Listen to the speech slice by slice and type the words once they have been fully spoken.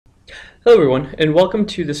Hello everyone, and welcome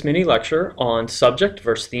to this mini lecture on subject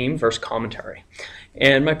versus theme versus commentary.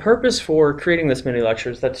 And my purpose for creating this mini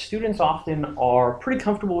lecture is that students often are pretty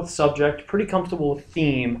comfortable with subject, pretty comfortable with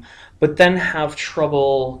theme, but then have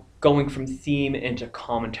trouble going from theme into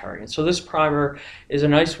commentary. And so this primer is a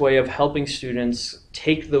nice way of helping students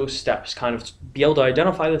take those steps, kind of be able to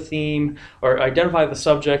identify the theme or identify the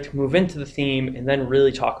subject, move into the theme, and then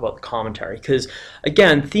really talk about the commentary. Because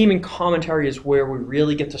again, theme and commentary is where we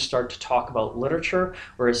really get to start to talk about literature,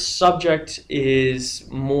 whereas subject is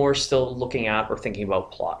more still looking at or thinking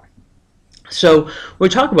about plot. So when we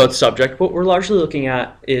talk about subject, what we're largely looking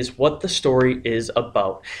at is what the story is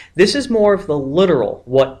about. This is more of the literal,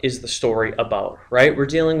 what is the story about, right? We're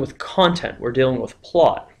dealing with content, we're dealing with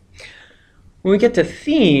plot. When we get to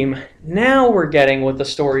theme, now we're getting what the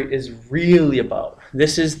story is really about.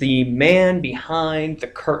 This is the man behind the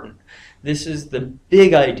curtain. This is the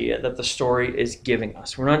big idea that the story is giving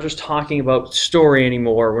us. We're not just talking about story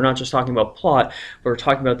anymore, we're not just talking about plot, but we're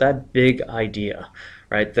talking about that big idea.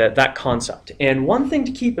 Right, that concept. And one thing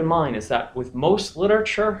to keep in mind is that with most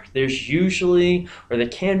literature, there's usually, or there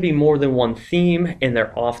can be more than one theme, and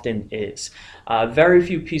there often is. Very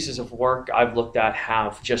few pieces of work I've looked at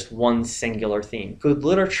have just one singular theme. Good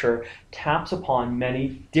literature taps upon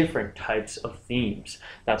many different types of themes.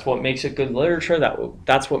 That's what makes it good literature.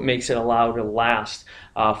 That's what makes it allow to last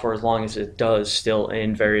for as long as it does still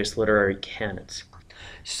in various literary canons.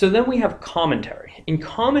 So then we have commentary. And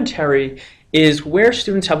commentary is where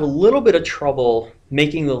students have a little bit of trouble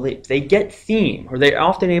making the leap. They get theme, or they're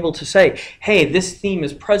often able to say, hey, this theme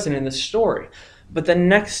is present in this story. But the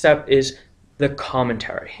next step is the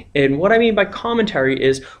commentary. And what I mean by commentary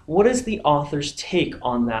is, what is the author's take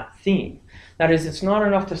on that theme? That is, it's not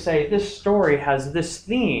enough to say, this story has this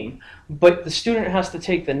theme, but the student has to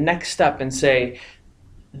take the next step and say,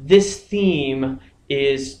 this theme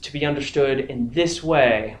is to be understood in this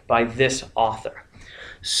way by this author.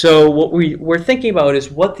 So what we're thinking about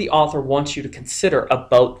is what the author wants you to consider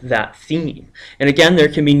about that theme. And again, there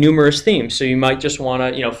can be numerous themes. So you might just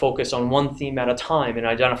want to, focus on one theme at a time and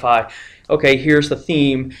identify, okay, here's the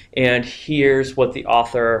theme and here's what the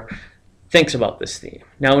author thinks about this theme.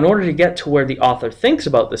 Now, in order to get to where the author thinks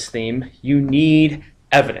about this theme, you need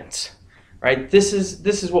evidence. Right? This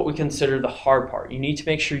is what we consider the hard part. You need to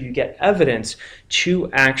make sure you get evidence to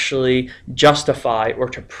actually justify or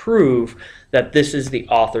to prove that this is the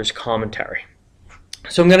author's commentary.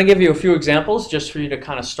 So I'm going to give you a few examples just for you to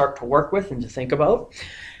kind of start to work with and to think about.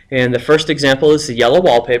 And the first example is The Yellow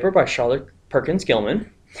Wallpaper by Charlotte Perkins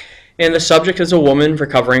Gilman. And the subject is a woman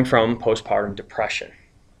recovering from postpartum depression.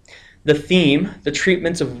 The theme, the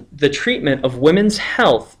treatment of women's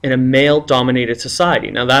health in a male-dominated society.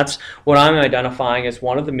 Now that's what I'm identifying as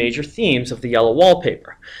one of the major themes of The Yellow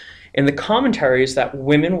Wallpaper. And the commentary is that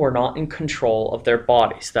women were not in control of their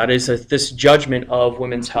bodies. That is this judgment of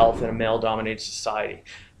women's health in a male-dominated society.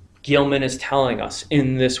 Gilman is telling us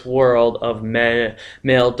in this world of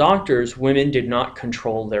male doctors, women did not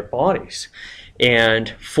control their bodies. And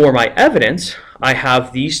for my evidence, I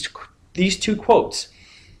have these two quotes.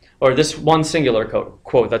 Or this one singular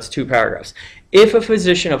quote, that's two paragraphs. If a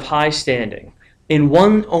physician of high standing in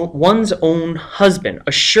one's own husband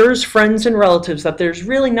assures friends and relatives that there's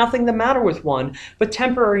really nothing the matter with one but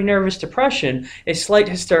temporary nervous depression, a slight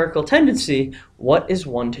hysterical tendency, what is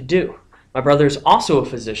one to do? My brother is also a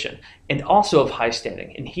physician and also of high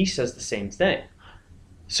standing, and he says the same thing.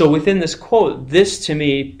 So within this quote, this to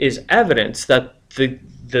me is evidence that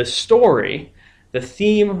the story,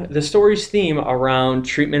 the story's theme around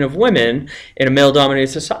treatment of women in a male-dominated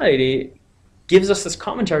society gives us this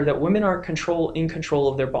commentary that women aren't in control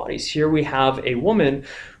of their bodies. Here we have a woman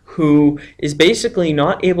who is basically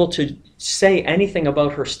not able to say anything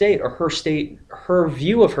about her state, or her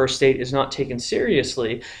view of her state is not taken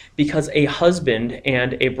seriously because a husband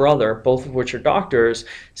and a brother, both of which are doctors,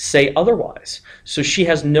 say otherwise. So she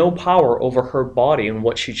has no power over her body and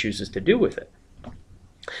what she chooses to do with it.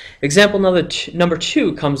 Example number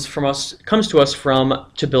two comes to us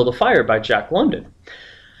from To Build a Fire by Jack London.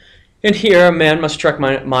 And here a man must trek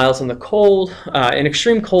miles in the cold, in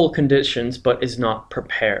extreme cold conditions, but is not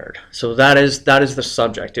prepared. So that is the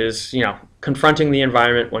subject, is confronting the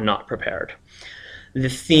environment when not prepared. The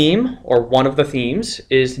theme, or one of the themes,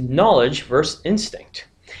 is knowledge versus instinct.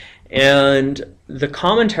 And the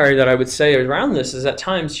commentary that I would say around this is at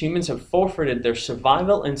times humans have forfeited their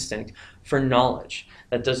survival instinct for knowledge.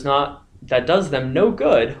 That does them no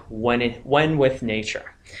good when with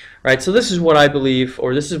nature. Right? So this is what I believe,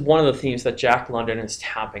 or this is one of the themes that Jack London is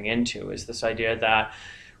tapping into, is this idea that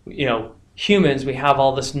humans, we have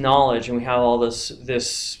all this knowledge and we have all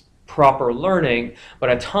this proper learning, but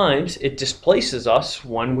at times it displaces us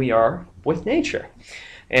when we are with nature.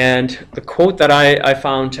 And the quote that I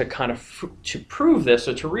found to kind of to prove this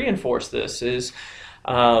or to reinforce this is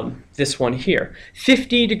this one here.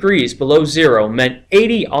 50 degrees below zero meant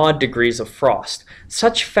 80 odd degrees of frost.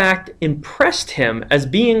 Such fact impressed him as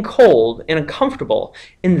being cold and uncomfortable,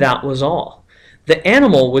 and that was all. The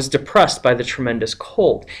animal was depressed by the tremendous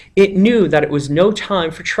cold. It knew that it was no time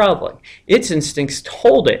for traveling. Its instincts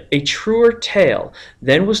told it a truer tale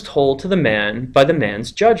than was told to the man by the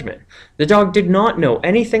man's judgment. The dog did not know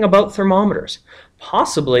anything about thermometers.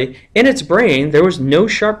 Possibly, in its brain, there was no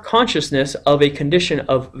sharp consciousness of a condition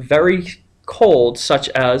of very cold such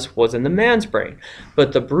as was in the man's brain,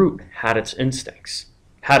 but the brute had its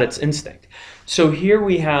instinct. So here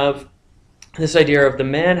we have this idea of the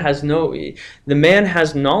man has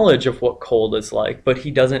knowledge of what cold is like, but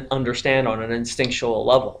he doesn't understand on an instinctual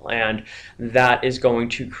level, and that is going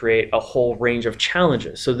to create a whole range of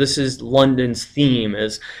challenges. So this is London's theme,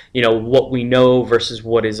 is what we know versus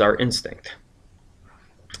what is our instinct.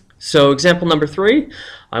 So example number 3,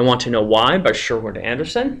 I Want to Know Why by Sherwood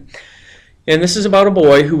Anderson. And this is about a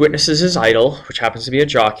boy who witnesses his idol, which happens to be a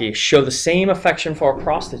jockey, show the same affection for a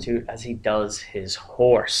prostitute as he does his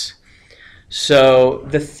horse. So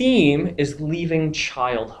the theme is leaving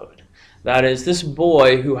childhood. That is, this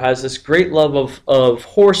boy who has this great love of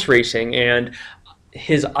horse racing, and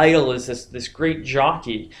his idol is this great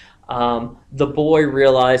jockey. The boy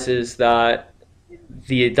realizes that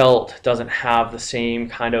the adult doesn't have the same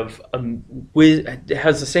kind of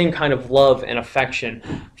has the same kind of love and affection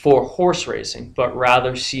for horse racing, but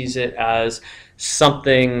rather sees it as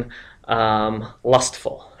something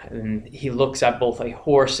lustful. And he looks at both a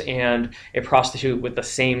horse and a prostitute with the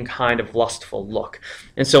same kind of lustful look.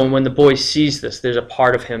 And so when the boy sees this, there's a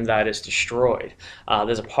part of him that is destroyed.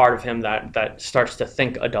 There's a part of him that starts to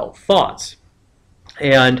think adult thoughts.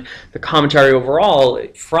 And the commentary overall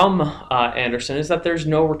from Anderson is that there's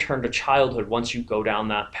no return to childhood once you go down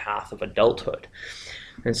that path of adulthood.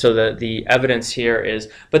 And so the evidence here is,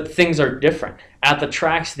 but things are different. At the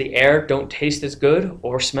tracks, the air don't taste as good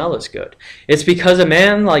or smell as good. It's because a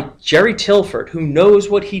man like Jerry Tilford, who knows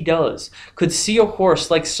what he does, could see a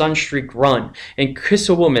horse like Sunstreak run and kiss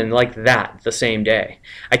a woman like that the same day.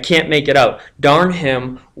 I can't make it out. Darn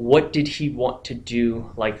him, what did he want to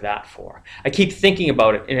do like that for? I keep thinking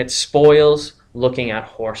about it, and it spoils looking at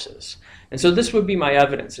horses. And so this would be my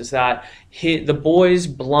evidence, is that the boy's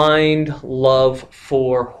blind love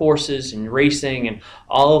for horses and racing and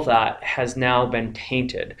all of that has now been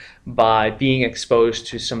tainted by being exposed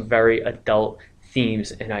to some very adult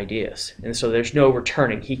themes and ideas. And so there's no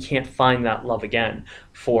returning. He can't find that love again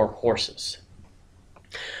for horses.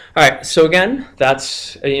 All right, so again,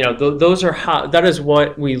 that's, that is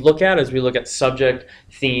what we look at as we look at subject,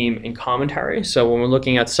 theme, and commentary. So when we're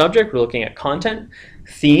looking at subject, we're looking at content.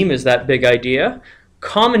 Theme is that big idea.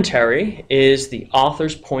 Commentary is the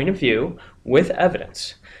author's point of view with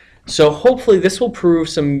evidence. So hopefully this will prove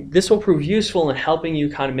useful in helping you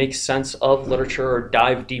kind of make sense of literature or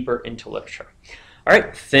dive deeper into literature. All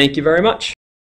right, thank you very much.